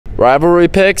rivalry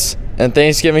picks, and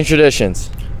Thanksgiving traditions.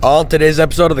 All in today's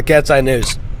episode of the Cat's Eye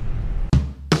News.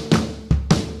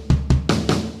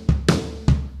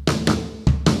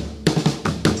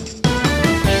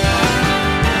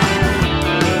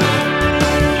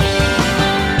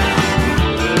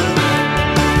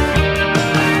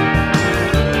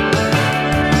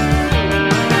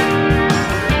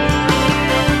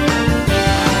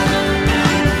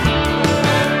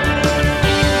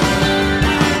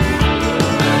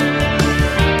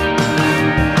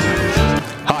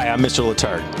 I'm Mr.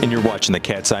 Letard, and you're watching the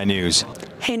Cat's Eye News.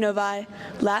 Hey Novi,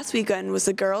 last weekend was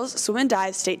the Girls Swim and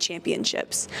Dive State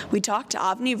Championships. We talked to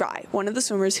Avni Rai, one of the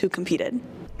swimmers who competed.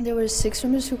 There were 6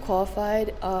 swimmers who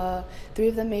qualified. 3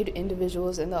 of them made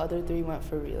individuals and the other 3 went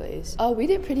for relays. We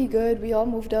did pretty good. We all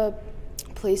moved up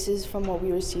places from what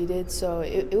we were seated, so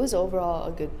it was overall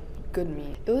a good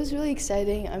meet. It was really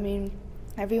exciting. I mean,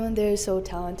 everyone there is so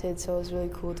talented, so it was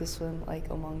really cool to swim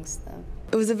amongst them.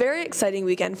 It was a very exciting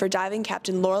weekend for diving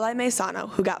captain Lorelai Maisano,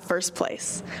 who got first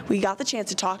place. We got the chance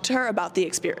to talk to her about the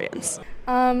experience.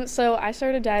 So I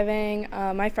started diving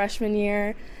my freshman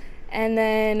year, and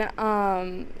then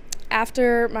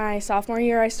after my sophomore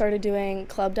year I started doing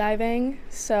club diving.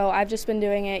 So I've just been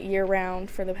doing it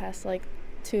year-round for the past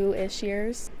 2-ish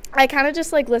years. I kind of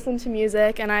just listened to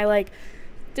music, and I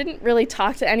didn't really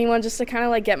talk to anyone, just to kind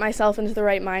of get myself into the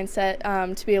right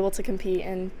mindset to be able to compete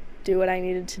and do what I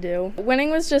needed to do.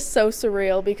 Winning was just so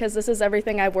surreal because this is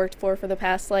everything I've worked for the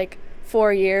past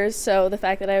 4 years, so the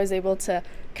fact that I was able to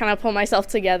kind of pull myself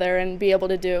together and be able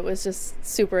to do it was just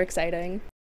super exciting.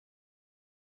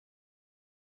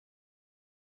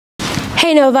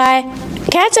 Hey Novi,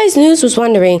 Cat's Eye News was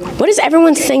wondering, what is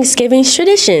everyone's Thanksgiving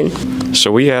tradition?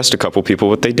 So we asked a couple people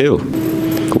what they do.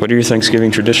 What are your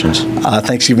Thanksgiving traditions?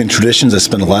 Thanksgiving traditions, I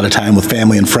spend a lot of time with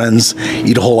family and friends,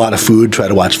 eat a whole lot of food, try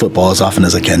to watch football as often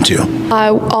as I can too.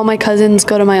 All my cousins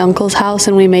go to my uncle's house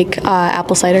and we make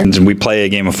apple cider. And we play a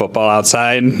game of football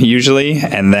outside usually,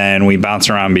 and then we bounce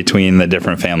around between the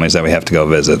different families that we have to go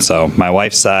visit. So my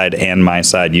wife's side and my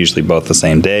side usually both the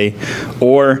same day,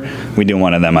 or we do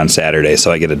one of them on Saturday,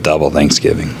 so I get a double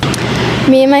Thanksgiving.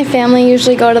 Me and my family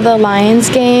usually go to the Lions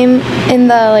game in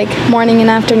the morning and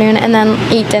afternoon, and then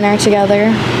eat dinner together.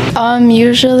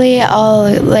 Usually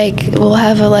we'll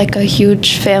have a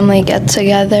huge family get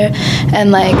together,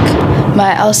 and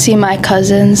I'll see my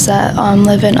cousins that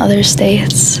live in other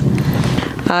states.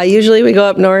 Usually we go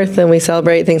up north and we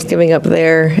celebrate Thanksgiving up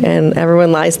there, and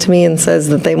everyone lies to me and says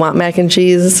that they want mac and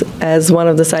cheese as one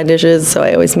of the side dishes, so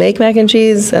I always make mac and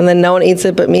cheese, and then no one eats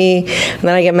it but me, and then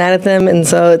I get mad at them, and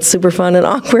so it's super fun and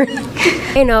awkward.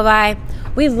 Hey Novi,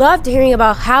 we loved hearing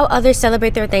about how others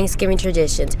celebrate their Thanksgiving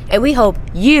traditions, and we hope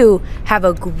you have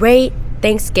a great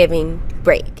Thanksgiving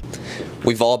break.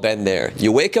 We've all been there.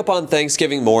 You wake up on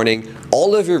Thanksgiving morning,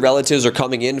 all of your relatives are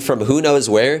coming in from who knows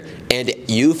where, and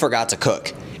you forgot to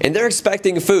cook. And they're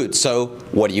expecting food, so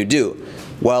what do?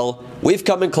 Well, we've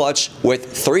come in clutch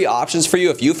with 3 options for you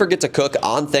if you forget to cook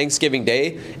on Thanksgiving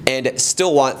Day and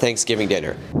still want Thanksgiving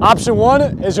dinner. Option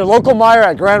 1 is your local Meijer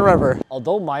at Grand River.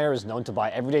 Although Meijer is known to buy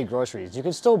everyday groceries, you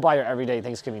can still buy your everyday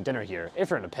Thanksgiving dinner here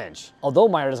if you're in a pinch. Although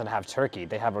Meijer doesn't have turkey,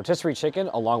 they have rotisserie chicken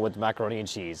along with macaroni and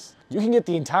cheese. You can get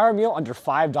the entire meal under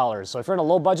 $5, so if you're in a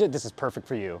low budget, this is perfect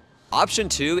for you. Option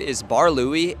 2 is Bar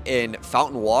Louie in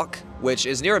Fountain Walk, which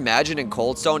is near Imagine in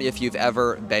Coldstone if you've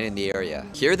ever been in the area.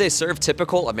 Here they serve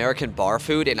typical American bar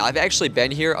food, and I've actually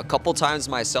been here a couple times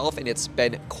myself, and it's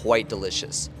been quite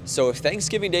delicious. So if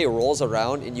Thanksgiving Day rolls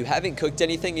around and you haven't cooked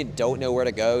anything and don't know where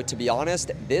to go, to be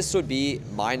honest, this would be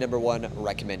my #1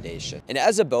 recommendation. And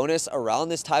as a bonus, around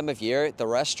this time of year, the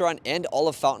restaurant and all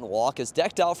of Fountain Walk is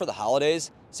decked out for the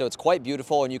holidays, so it's quite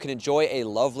beautiful, and you can enjoy a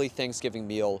lovely Thanksgiving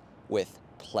meal with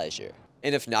pleasure.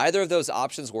 And if neither of those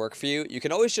options work for you, you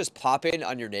can always just pop in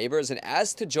on your neighbors and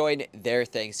ask to join their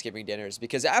Thanksgiving dinners,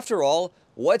 because after all,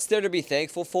 what's there to be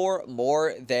thankful for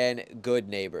more than good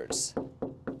neighbors?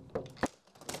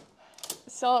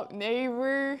 Sup,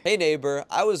 neighbor? Hey neighbor,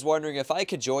 I was wondering if I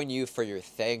could join you for your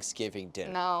Thanksgiving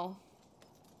dinner. No.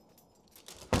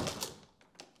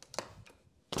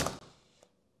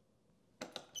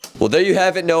 Well, there you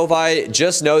have it, Novi.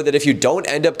 Just know that if you don't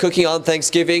end up cooking on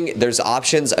Thanksgiving, there's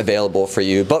options available for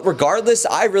you. But regardless,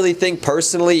 I really think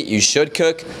personally you should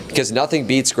cook, because nothing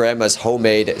beats Grandma's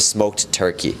homemade smoked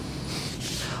turkey.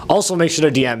 Also, make sure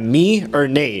to DM me or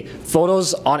Nate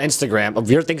photos on Instagram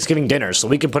of your Thanksgiving dinner so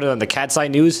we can put it on the Cat's Eye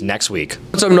News next week.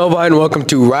 What's up, Nova, and welcome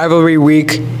to Rivalry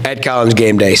Week at College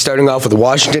Game Day. Starting off with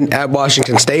Washington at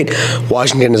Washington State.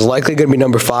 Washington is likely going to be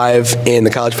number 5 in the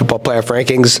college football playoff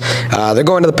rankings. They're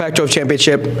going to the Pac-12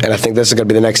 championship, and I think this is going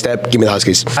to be the next step. Give me the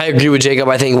Huskies. I agree with Jacob.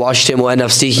 I think Washington will end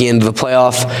up sneaking into the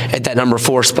playoff at that number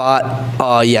 4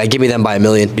 spot. Yeah, give me them by 1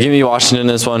 million. Give me Washington in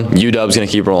this one. UW's going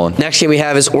to keep rolling. Next game we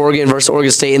have is Oregon versus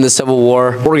Oregon State in the Civil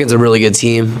War. Oregon's a really good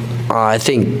team. I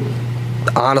think,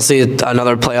 honestly,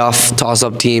 another playoff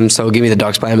toss-up team, so give me the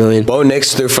Ducks by 1 million. Bo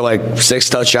Nix threw for like 6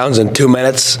 touchdowns in 2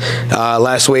 minutes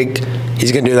last week.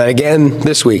 He's going to do that again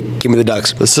this week. Give me the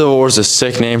Ducks. The Civil War is a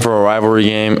sick name for a rivalry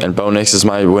game, and Bo Nix is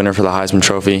my winner for the Heisman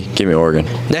Trophy. Give me Oregon.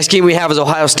 Next game we have is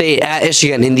Ohio State at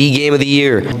Michigan in the game of the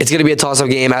year. It's going to be a toss-up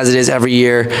game, as it is every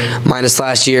year, minus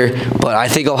last year. But I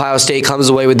think Ohio State comes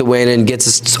away with the win and gets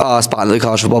a spot in the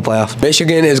college football playoff.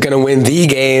 Michigan is going to win the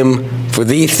game for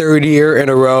the 3rd year in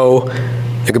a row.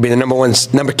 They're going to be the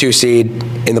number 2 seed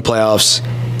in the playoffs.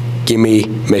 Give me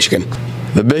Michigan.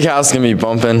 The big house is going to be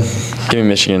bumping. Give me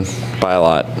Michigan by a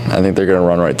lot. I think they're going to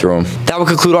run right through them. That will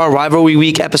conclude our Rivalry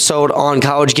Week episode on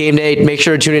College Game Day. Make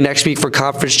sure to tune in next week for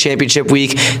Conference Championship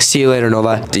Week. See you later,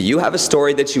 Nova. Do you have a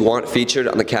story that you want featured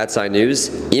on the Cat's Eye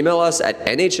News? Email us at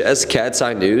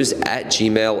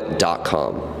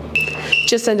nhscatseyenews@gmail.com.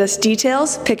 Just send us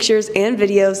details, pictures, and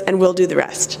videos, and we'll do the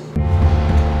rest.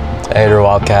 Hey there,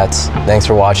 Wildcats. Thanks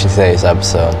for watching today's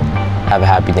episode. Have a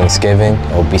happy Thanksgiving.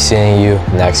 We'll be seeing you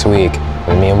next week.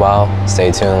 But meanwhile,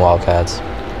 stay tuned, Wildcats.